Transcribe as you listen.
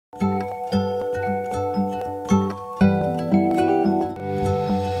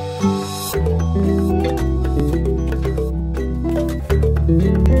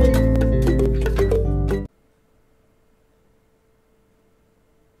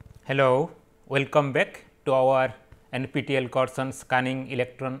Hello, welcome back to our NPTEL course on scanning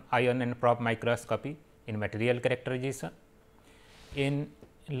electron, ion and probe microscopy in material characterization. In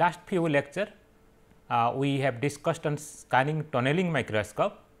last few lecture, we have discussed on scanning tunneling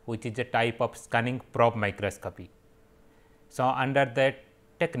microscope, which is a type of scanning probe microscopy. So, under that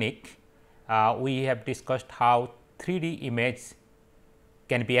technique, we have discussed how 3D image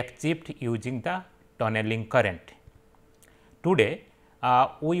can be achieved using the tunneling current. Today,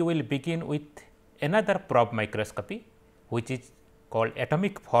 we will begin with another probe microscopy, which is called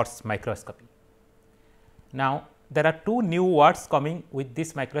atomic force microscopy. Now, there are two new words coming with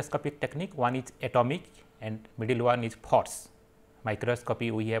this microscopic technique. One is atomic and middle one is force microscopy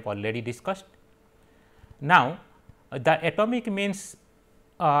we have already discussed. Now, the atomic means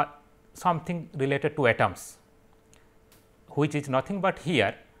something related to atoms, which is nothing but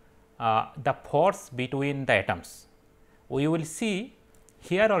here the force between the atoms. We will see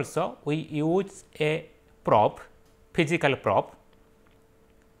here also we use a probe, physical probe,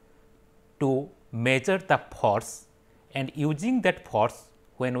 to measure the force, and using that force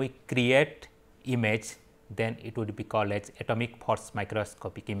when we create image, then it would be called as atomic force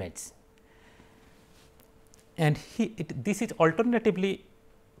microscopic image. And this is alternatively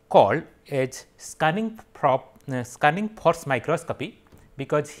called as scanning force microscopy,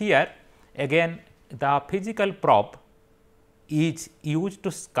 because here again the physical probe is used to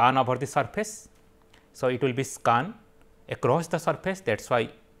scan over the surface. So, it will be scan across the surface, that is why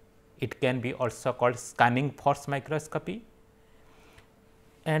it can be also called scanning force microscopy.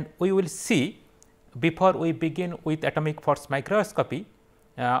 And we will see, before we begin with atomic force microscopy,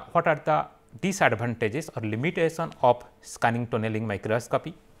 what are the disadvantages or limitation of scanning tunneling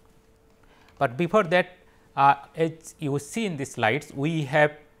microscopy. But before that, as you see in the slides, we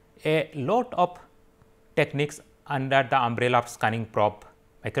have a lot of techniques under the umbrella of scanning probe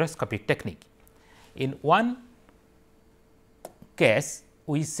microscopic technique. In one case,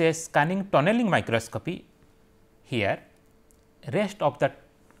 we say scanning tunneling microscopy. Here, rest of the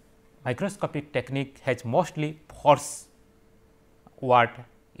microscopic technique has mostly force word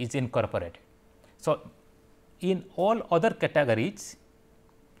is incorporated. So, in all other categories,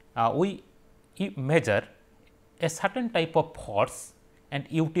 we measure a certain type of force and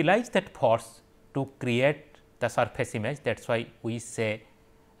utilize that force to create the surface image. That is why we say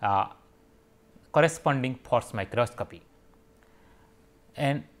corresponding force microscopy.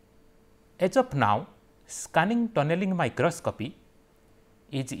 And as of now, scanning tunneling microscopy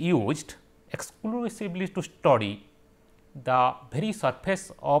is used exclusively to study the very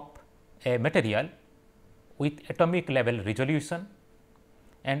surface of a material with atomic level resolution,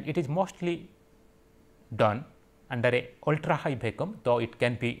 and it is mostly done under a ultra high vacuum, though it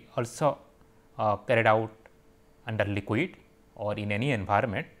can be also carried out under liquid or in any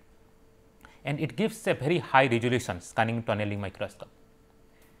environment, and it gives a very high resolution scanning tunneling microscope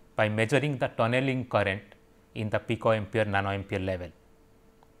by measuring the tunneling current in the picoampere nanoampere level.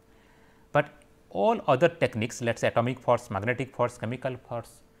 But all other techniques, let us say atomic force, magnetic force, chemical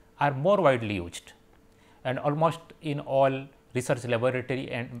force, are more widely used, and almost in all research laboratory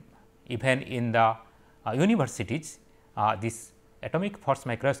and even in the universities, this atomic force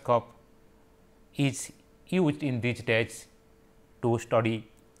microscope is used in these days to study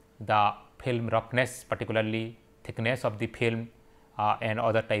the film roughness, particularly thickness of the film and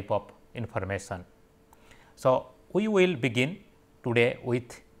other type of information. So, we will begin today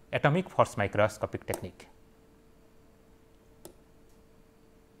with atomic force microscopic technique.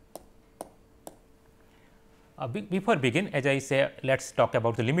 Before begin, as I say, let us talk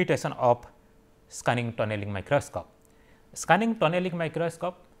about the limitation of scanning tunneling microscope. Scanning tunneling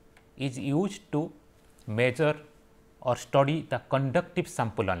microscope is used to measure or study the conductive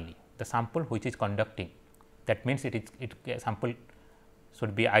sample only, the sample which is conducting. That means, sample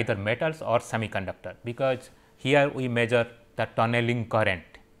should be either metals or semiconductor, because here we measure the tunneling current.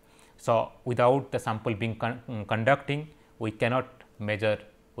 So, without the sample being conducting, we cannot measure,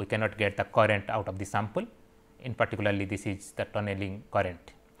 we cannot get the current out of the sample. In particularly, this is the tunneling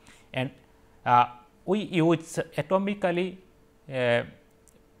current, and we use atomically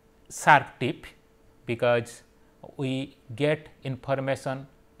sharp tip, because we get information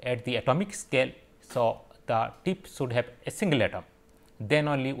at the atomic scale. So, the tip should have a single atom, then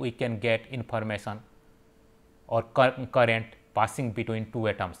only we can get information or current passing between two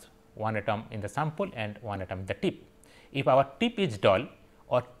atoms, one atom in the sample and one atom in the tip. If our tip is dull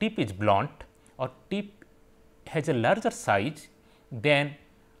or tip is blunt or tip has a larger size, then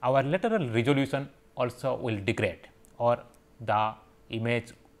our lateral resolution also will degrade, or the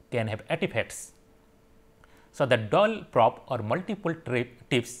image can have artifacts. So, the dull probe or multiple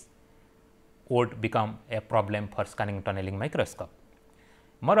tips would become a problem for scanning tunneling microscope.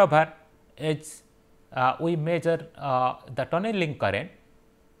 Moreover, as we measure the tunneling current,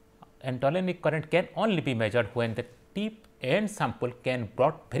 and tunneling current can only be measured when the tip and sample can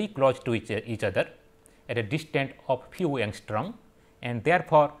brought very close to each other at a distance of few angstrom, and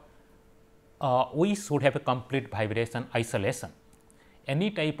therefore, we should have a complete vibration isolation.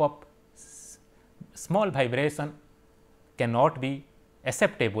 Any type of small vibration cannot be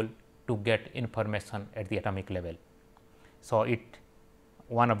acceptable to get information at the atomic level. So,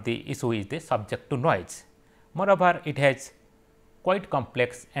 one of the issue is the subject to noise. Moreover, it has quite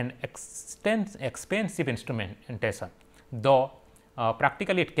complex and expensive instrumentation, though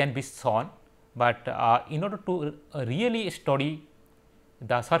practically it can be shown, but in order to really study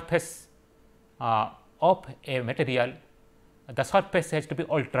the surface of a material, the surface has to be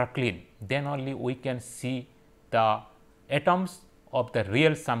ultra clean, then only we can see the atoms of the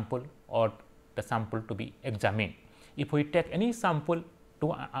real sample or the sample to be examined. If we take any sample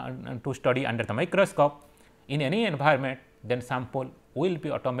to study under the microscope in any environment, then sample will be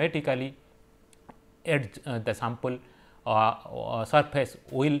automatically the sample surface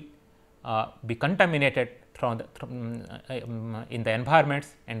will be contaminated in the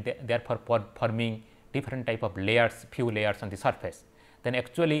environments, and therefore, forming different type of layers, few layers on the surface. Then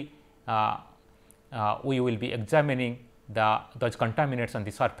actually we will be examining those contaminants on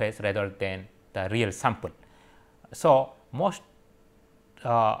the surface rather than the real sample. So, most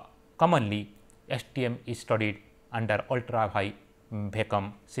commonly STM is studied under ultra high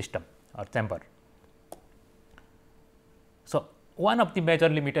vacuum system or chamber. So, one of the major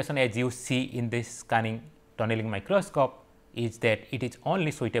limitation, as you see in this scanning tunneling microscope, is that it is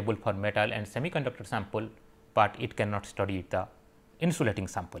only suitable for metal and semiconductor sample, but it cannot study the insulating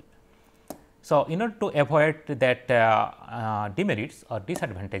sample. So, in order to avoid that demerits or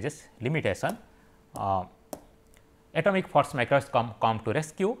disadvantages limitation, atomic force microscope come to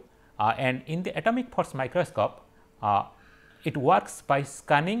rescue, and in the atomic force microscope, it works by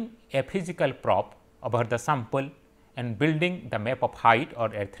scanning a physical probe over the sample and building the map of height or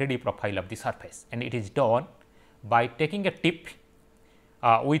a 3D profile of the surface, and it is done by taking a tip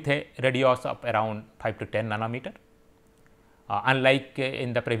with a radius of around 5 to 10 nanometer. Unlike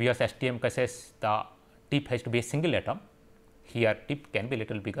in the previous STM cases, the tip has to be a single atom. Here tip can be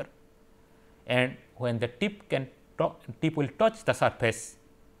little bigger, and when the tip will touch the surface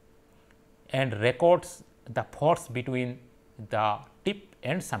and records the force between the tip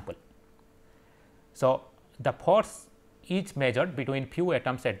and sample. So, the force is measured between few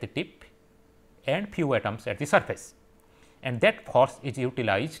atoms at the tip and few atoms at the surface, and that force is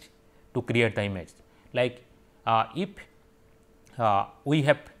utilized to create the image. Like if we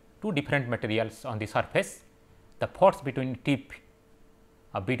have two different materials on the surface, the force between tip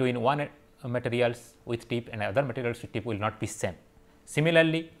between one materials with tip and other materials with tip will not be same.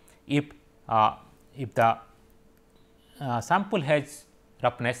 Similarly, if the sample has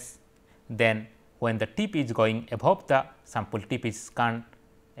roughness, then when the tip is going above the sample, tip is scanned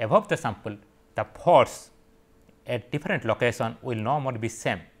above the sample, the force at different location will normally be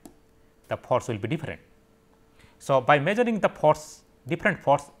same, the force will be different. So, by measuring the force, different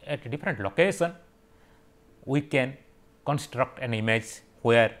force at different location, we can construct an image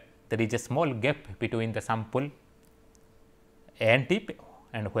where there is a small gap between the sample and tip,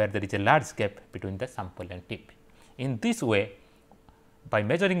 and where there is a large gap between the sample and tip. In this way, by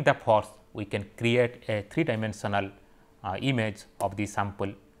measuring the force, we can create a 3-dimensional image of the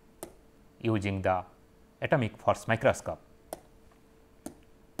sample using the atomic force microscope.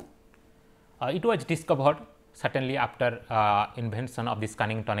 It was discovered certainly after invention of the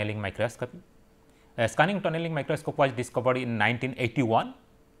scanning tunneling microscopy. Scanning tunneling microscope was discovered in 1981,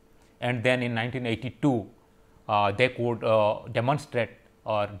 and then in 1982 they could demonstrate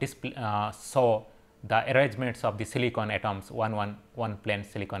or show the arrangements of the silicon atoms, one plane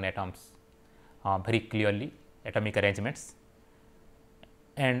silicon atoms very clearly, atomic arrangements.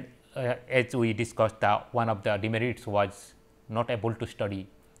 And as we discussed, one of the demerits was not able to study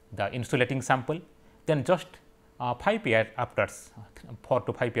the insulating sample. Then just 5 years after, 4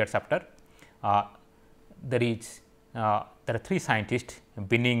 to 5 years after, there are 3 scientists,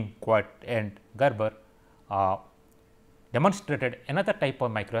 Binning, Quat and Gerber, demonstrated another type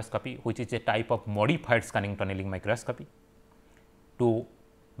of microscopy, which is a type of modified scanning tunneling microscopy, to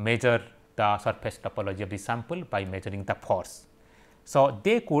measure the surface topology of the sample by measuring the force. So,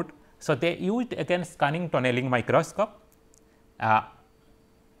 they used again scanning tunneling microscope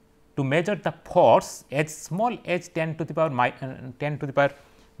to measure the force as small as 10 to the power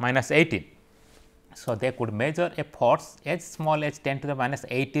minus 18. So, they could measure a force as small as 10 to the minus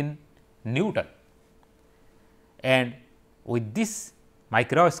 18 Newton, and with this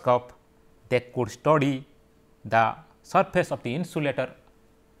microscope they could study the surface of the insulator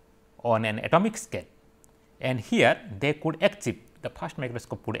on an atomic scale, and here they could achieve, the first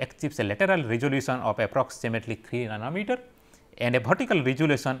microscope could achieve a lateral resolution of approximately 3 nanometer and a vertical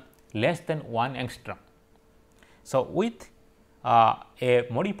resolution less than 1 angstrom. So, with a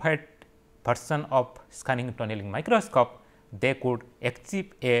modified version of scanning tunneling microscope, they could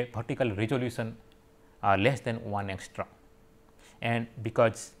achieve a vertical resolution less than 1 angstrom, and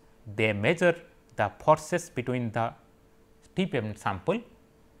because they measure the forces between the tip and sample,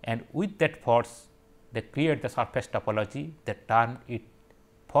 and with that force they create the surface topology, they term it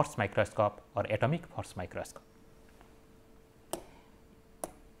force microscope or atomic force microscope.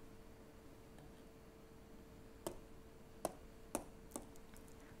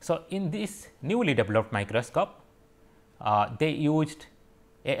 So, in this newly developed microscope, they used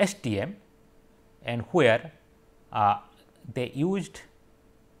a STM, and where they used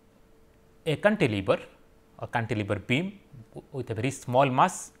a cantilever or cantilever beam with a very small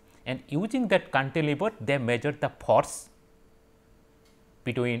mass, and using that cantilever they measured the force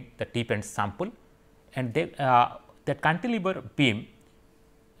between the tip and sample, and they, that cantilever beam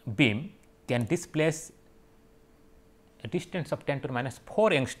can displace a distance of 10 to the minus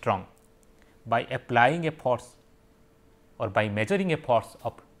 4 angstrom by applying a force or by measuring a force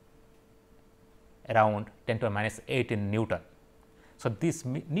of around 10 to the minus 18 Newton. So, this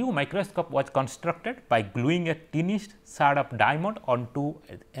new microscope was constructed by gluing a tinish shard of diamond onto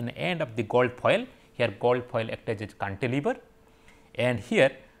an end of the gold foil. Here gold foil acts as cantilever, and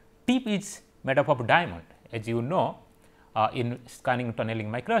here tip is made up of diamond. As you know, in scanning tunneling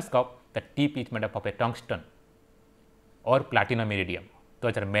microscope, the tip is made up of a tungsten or platinum iridium.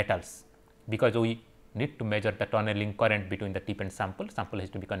 Those are metals, because we need to measure the tunneling current between the tip and sample. Sample has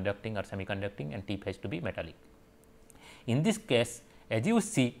to be conducting or semiconducting, and tip has to be metallic. In this case, as you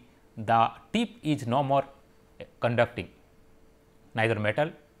see, the tip is no more conducting, neither metal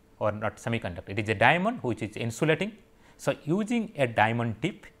or not semiconductor. It is a diamond which is insulating. So, using a diamond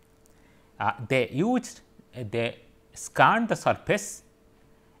tip, they scanned the surface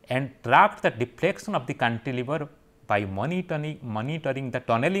and tracked the deflection of the cantilever by monitoring the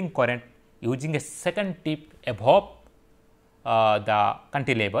tunneling current using a second tip above the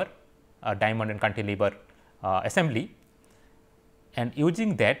cantilever, diamond and cantilever assembly, and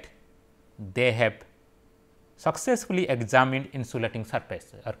using that they have successfully examined insulating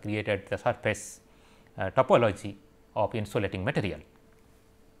surface or created the surface topology of insulating material.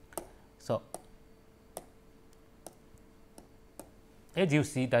 So, as you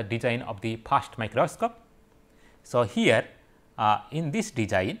see the design of the first microscope. So, here in this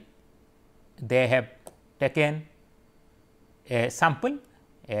design they have taken a sample,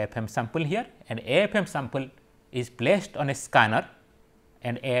 AFM sample here, and AFM sample is placed on a scanner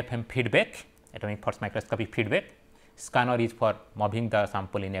and AFM feedback, atomic force microscopy feedback. Scanner is for moving the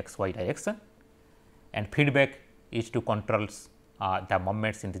sample in x y direction, and feedback is to control the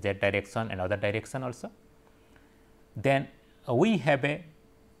movements in the z direction and other direction also. Then we have a,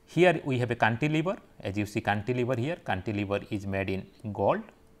 here we have a cantilever, as you see cantilever here, cantilever is made in gold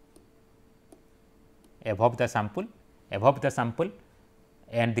above the sample,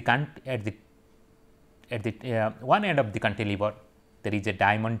 and the at the one end of the cantilever there is a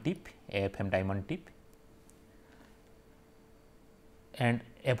diamond tip, AFM diamond tip, and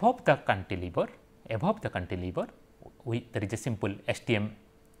above the cantilever there is a simple STM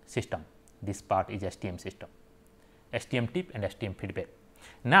system. This part is STM system, STM tip and STM feedback.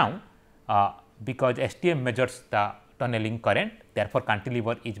 Now, because STM measures the tunneling current, therefore,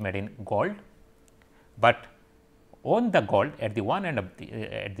 cantilever is made in gold, but on the gold at the one end of the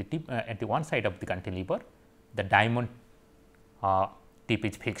at the one side of the cantilever, the diamond tip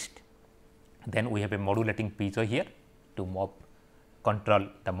is fixed. Then we have a modulating piezo here to control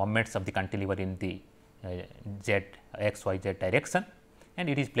the moments of the cantilever in the z x y z direction, and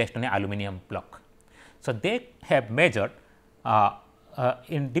it is placed on an aluminum block. So, they have measured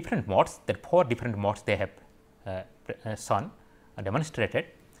in different modes, that 4 different modes they have shown demonstrated.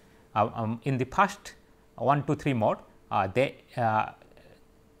 In the first 1, 2, 3 mode, they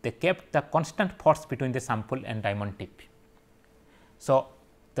kept the constant force between the sample and diamond tip. So,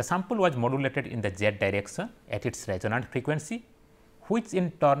 the sample was modulated in the z direction at its resonant frequency, which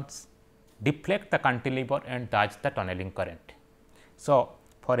in turn deflect the cantilever and dodge the tunneling current. So,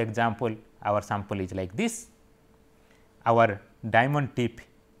 for example, our sample is like this, our diamond tip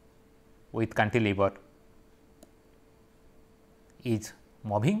with cantilever is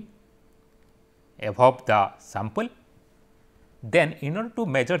moving above the sample, then in order to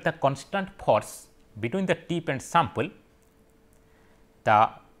measure the constant force between the tip and sample, the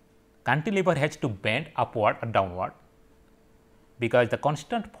cantilever has to bend upward or downward, because the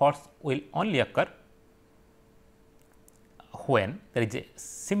constant force will only occur when there is a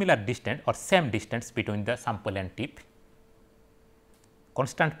similar distance or same distance between the sample and tip.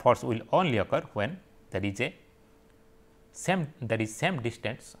 Constant force will only occur when there is a same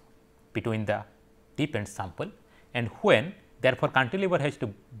distance between the tip and sample, and when therefore cantilever has to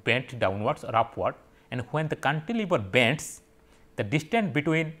bend downwards or upward, and when the cantilever bends, the distance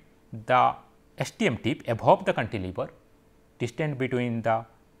between the STM tip above the cantilever, distance between the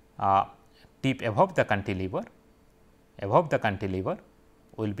tip above the cantilever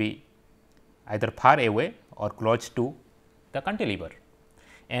will be either far away or close to the cantilever.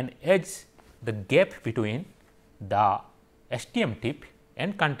 And as the gap between the STM tip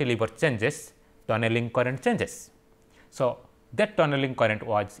and cantilever changes, tunneling current changes. So, that tunneling current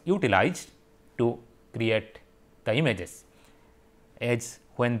was utilized to create the images, as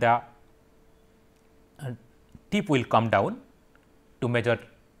when the tip will come down to measure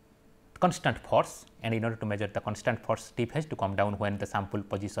constant force, and in order to measure the constant force, tip has to come down when the sample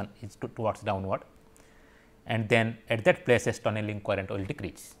position is towards downward, and then at that places tunneling current will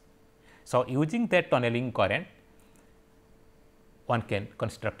decrease. So, using that tunneling current, one can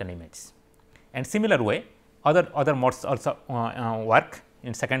construct an image. And similar way, other modes also work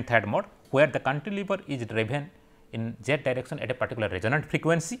in second, third mode, where the cantilever is driven in z direction at a particular resonant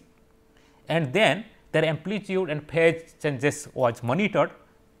frequency, and then their amplitude and phase changes was monitored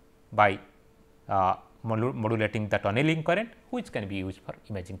by modulating the tunneling current, which can be used for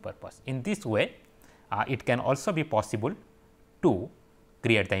imaging purpose. In this way, it can also be possible to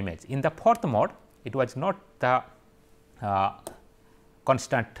create the image. In the fourth mode, it was not the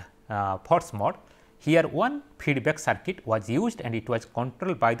constant force mode. Here one feedback circuit was used and it was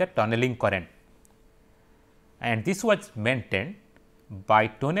controlled by the tunneling current, and this was maintained by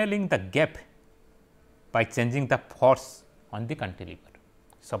tunneling the gap by changing the force on the cantilever.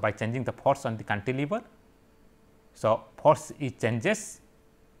 So, by changing the force on the cantilever, so force is changes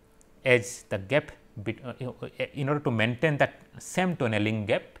as the gap in order to maintain that same tunneling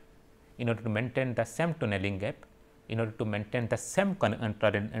gap, in order to maintain the same tunneling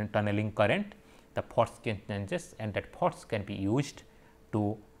tunneling current, the force changes, and that force can be used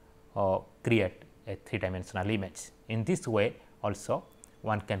to create a 3-dimensional image. In this way also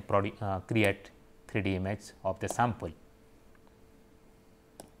one can create 3D image of the sample.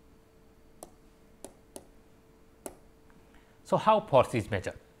 So, how force is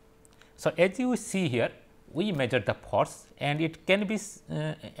measured? So, as you see here, we measure the force, and it can be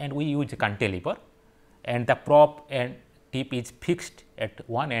and we use a cantilever, and the probe and tip is fixed at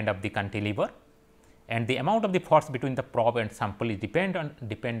one end of the cantilever, and the amount of the force between the probe and sample is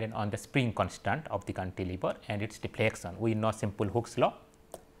dependent on the spring constant of the cantilever and its deflection. We know simple Hooke's law.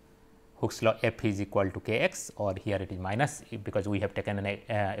 Hooke's law F is equal to kx, or here it is minus, because we have taken an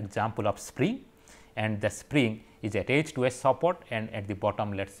example of spring, and the spring is attached to a support, and at the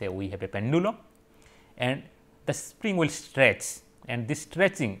bottom let us say we have a pendulum, and the spring will stretch, and this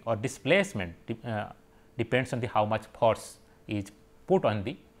stretching or displacement depends on the how much force is put on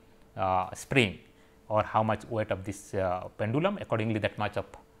the spring, or how much weight of this pendulum. Accordingly, that much of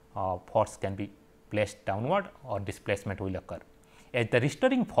force can be placed downward, or displacement will occur. As the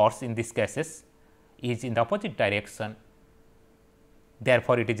restoring force in these cases is in the opposite direction,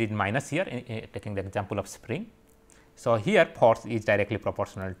 therefore, it is in minus here, taking the example of spring. So, here force is directly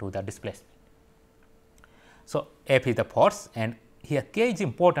proportional to the displacement. So, F is the force, and here K is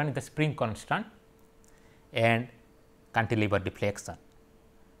important in the spring constant and cantilever deflection.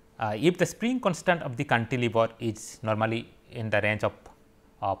 If the spring constant of the cantilever is normally in the range of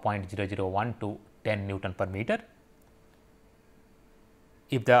 0.001 to 10 Newton per meter,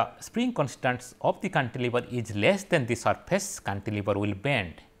 if the spring constants of the cantilever is less than the surface, cantilever will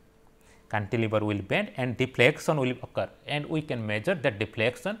bend. And deflection will occur, and we can measure that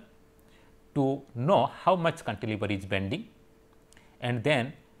deflection to know how much cantilever is bending, and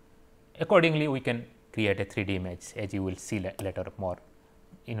then accordingly we can create a 3D image, as you will see later more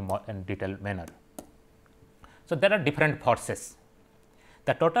in detailed manner. So, there are different forces.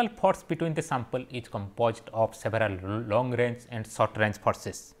 The total force between the sample is composed of several long range and short range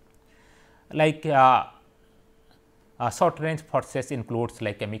forces. Like short range forces includes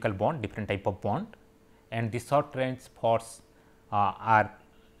like chemical bond, different type of bond, and the short range force are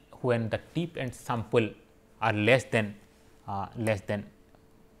when the tip and sample are less than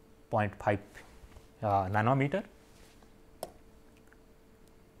 0.5 nanometer,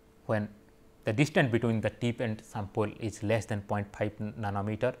 when the distance between the tip and sample is less than 0.5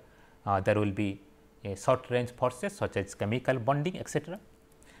 nanometer, there will be a short range forces such as chemical bonding etc.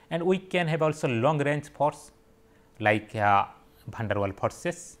 And we can have also long range force like van der Waals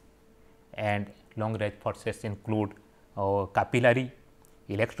forces, and long range forces include capillary,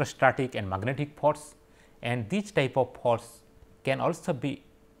 electrostatic and magnetic force, and these type of force can also be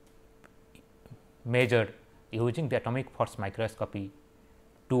measured using the atomic force microscopy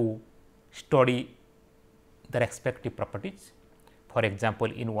to study the respective properties. For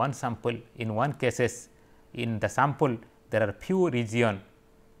example, in one sample, in one cases in the sample there are few region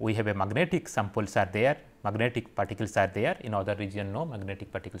we have a magnetic samples are there, magnetic particles are there, in other region no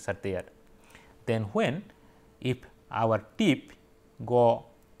magnetic particles are there. Then when if our tip go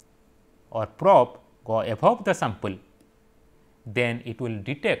or probe go above the sample, then it will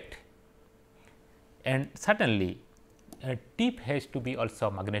detect, and certainly a tip has to be also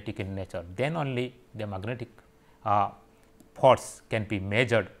magnetic in nature, then only the magnetic force can be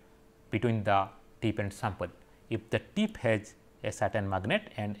measured between the tip and sample. If the tip has a certain magnet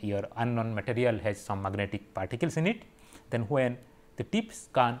and your unknown material has some magnetic particles in it, then when the tip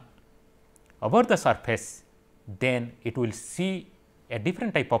scan over the surface, then it will see a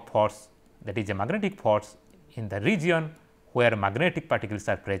different type of force, that is a magnetic force in the region where magnetic particles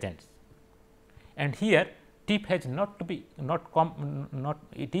are present. And here tip has not to be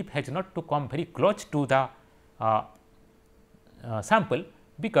tip has not to come very close to the sample,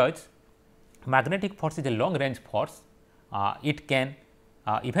 because magnetic force is a long range force. It can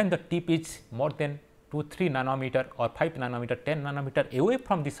even the tip is more than 2-3 nanometer or 5 nanometer, 10 nanometer away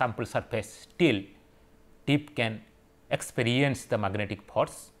from the sample surface, still tip can experience the magnetic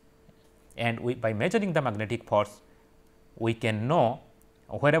force, and by measuring the magnetic force we can know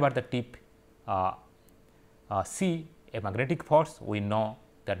wherever the tip see a magnetic force, we know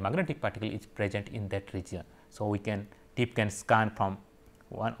that magnetic particle is present in that region. So, we can tip can scan from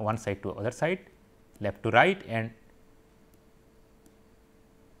one side to other side, left to right, and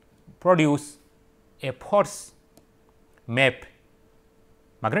produce a force map,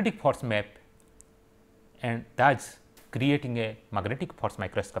 magnetic force map, and thus creating a magnetic force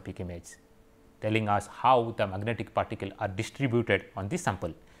microscopic image, telling us how the magnetic particles are distributed on the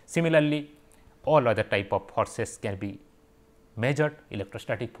sample. Similarly, all other type of forces can be measured,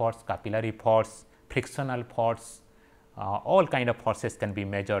 electrostatic force, capillary force, frictional force, all kind of forces can be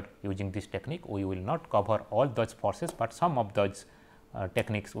measured using this technique. We will not cover all those forces, but some of those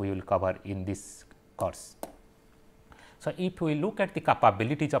techniques we will cover in this course. So, if we look at the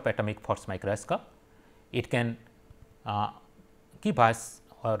capabilities of atomic force microscope, it can give us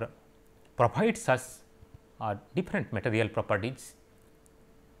or provides us different material properties,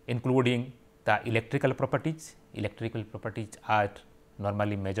 including the electrical properties. Electrical properties are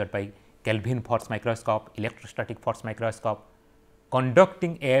normally measured by Kelvin force microscope, electrostatic force microscope,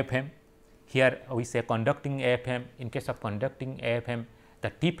 conducting AFM. Here we say conducting AFM. In case of conducting AFM, the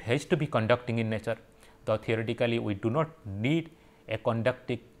tip has to be conducting in nature, though theoretically we do not need a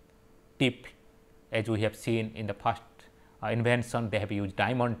conducting tip, as we have seen in the first invention they have used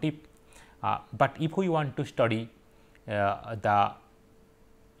diamond tip. But if we want to study the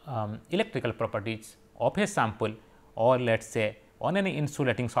electrical properties of a sample, or let us say on any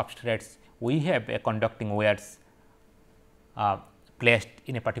insulating substrates we have a conducting wires placed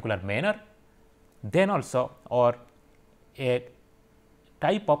in a particular manner, then also or a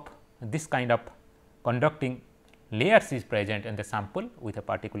type of this kind of conducting layers is present in the sample with a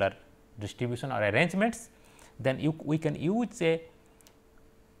particular distribution or arrangements, then we can use a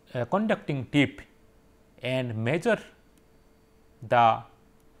conducting tip and measure the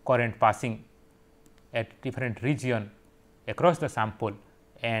current passing at different region across the sample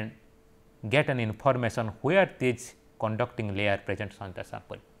and get an information where this conducting layer presents on the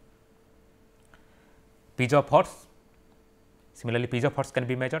sample. Piezo force, similarly piezo force can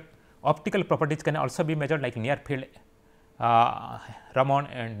be measured. Optical properties can also be measured like near field Raman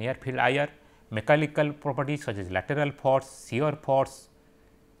and near field IR. Mechanical properties such as lateral force, shear force,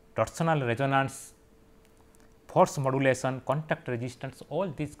 torsional resonance, force modulation, contact resistance, all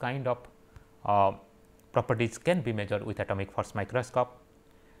these kind of properties can be measured with atomic force microscope.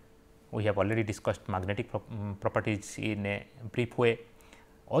 We have already discussed magnetic properties in a brief way.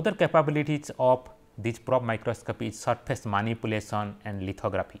 Other capabilities of this probe microscopy is surface manipulation and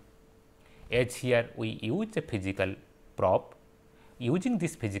lithography. As here we use a physical probe. Using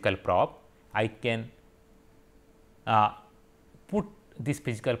this physical probe, I can put this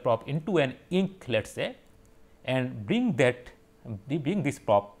physical probe into an ink, let us say, and bring this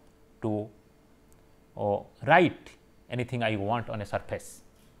probe to write anything I want on a surface.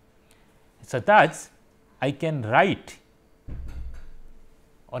 So, thus I can write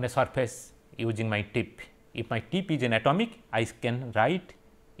on a surface using my tip. If my tip is in atomic, I can write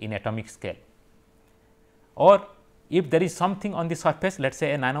in atomic scale, or if there is something on the surface, let us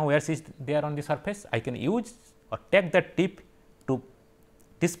say a nanowires is there on the surface, I can use or take that tip to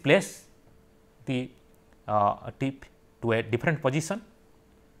displace the tip to a different position,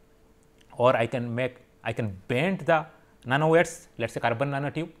 or I can bend the nanowires, let us say carbon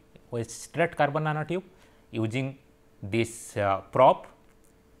nanotube with straight carbon nanotube using this probe.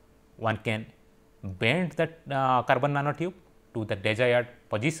 One can bend that carbon nanotube to the desired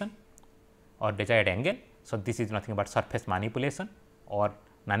position or desired angle. So, this is nothing but surface manipulation or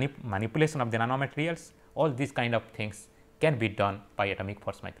manipulation of the nanomaterials. All these kind of things can be done by atomic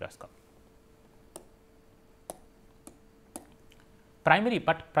force microscope. Primary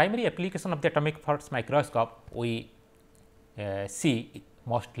application of the atomic force microscope, we see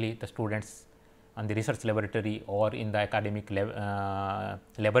mostly the students on the research laboratory or in the academic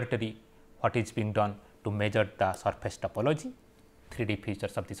laboratory, what is being done to measure the surface topology, 3D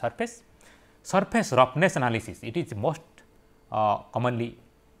features of the surface. Surface roughness analysis, it is most commonly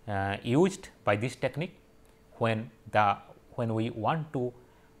used by this technique when we want to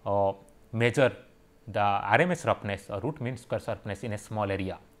measure the RMS roughness or root mean square roughness in a small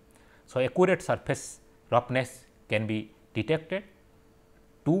area. So, accurate surface roughness can be detected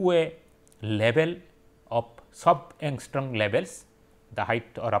to a level of sub-angstrom levels, the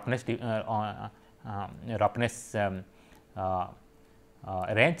height or roughness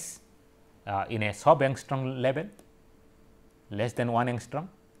range in a sub-angstrom level, less than 1 angstrom,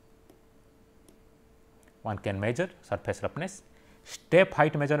 one can measure surface roughness. Step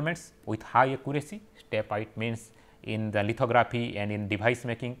height measurements with high accuracy. Step height means in the lithography and in device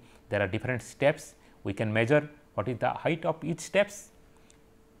making, there are different steps. We can measure what is the height of each steps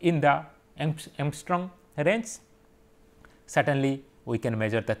in the angstrom range. Certainly, we can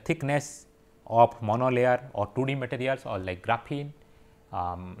measure the thickness of monolayer or 2D materials or like graphene,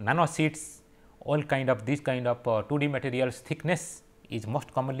 nanosheets, all kind of these kind of 2D materials thickness is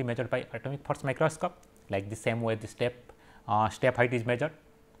most commonly measured by atomic force microscope, like the same way the step height is measured.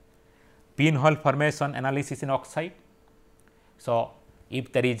 Pinhole formation analysis in oxide. So,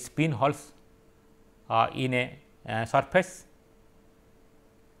 if there is pinholes in a surface,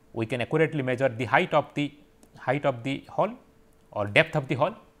 we can accurately measure the height of the hole or depth of the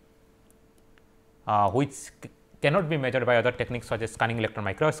hole, which cannot be measured by other techniques such as scanning electron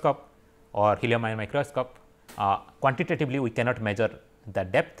microscope or helium ion microscope. Quantitatively, we cannot measure the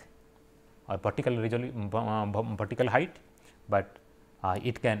depth or vertical height, but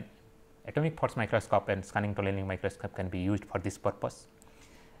it can atomic force microscope and scanning tunneling microscope can be used for this purpose.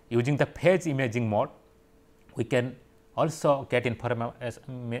 Using the phase imaging mode, we can also get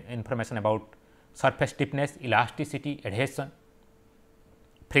information about surface stiffness, elasticity, adhesion,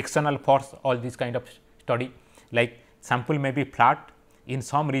 frictional force, all these kind of study, like sample may be flat in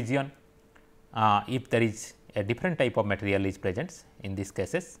some region, if there is a different type of material is present in these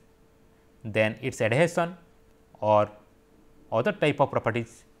cases, then its adhesion or other type of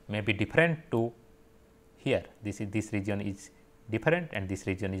properties may be different to here. This region is different and this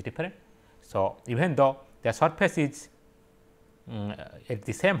region is different. So, even though the surface is at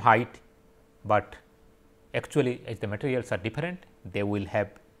the same height, but actually as the materials are different, they will have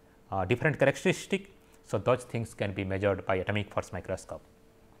different characteristic. So, those things can be measured by atomic force microscope.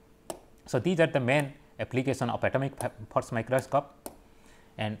 So, these are the main application of atomic force microscope,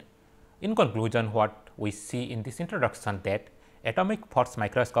 and in conclusion, what we see in this introduction, that atomic force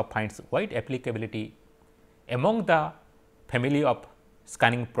microscope finds wide applicability among the family of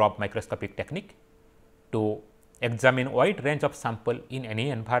scanning probe microscopic technique to examine wide range of sample in any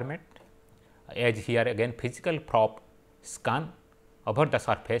environment, as here again physical probe scan over the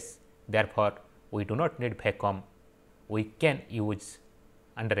surface. Therefore, we do not need vacuum, we can use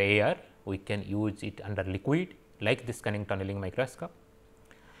under air, we can use it under liquid like the scanning tunneling microscope,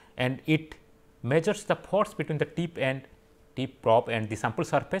 and it measures the force between the tip probe and the sample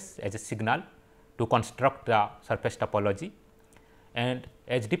surface as a signal to construct the surface topology. And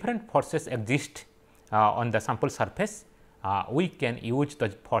as different forces exist on the sample surface, we can use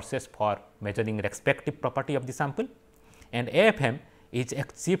those forces for measuring respective property of the sample, and AFM is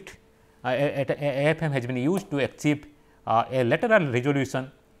achieved AFM has been used to achieve a lateral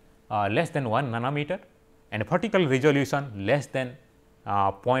resolution less than 1 nanometer and vertical resolution less than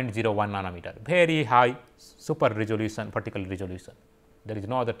 0.01 nanometer, very high super resolution, vertical resolution. There is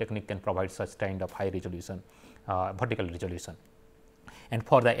no other technique can provide such kind of high resolution, vertical resolution. And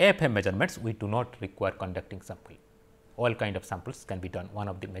for the AFM measurements, we do not require conducting sample. all kind of samples can be done, one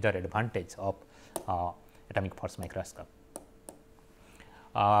of the major advantage of atomic force microscope.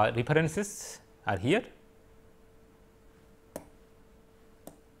 References are here,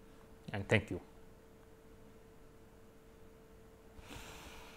 and thank you.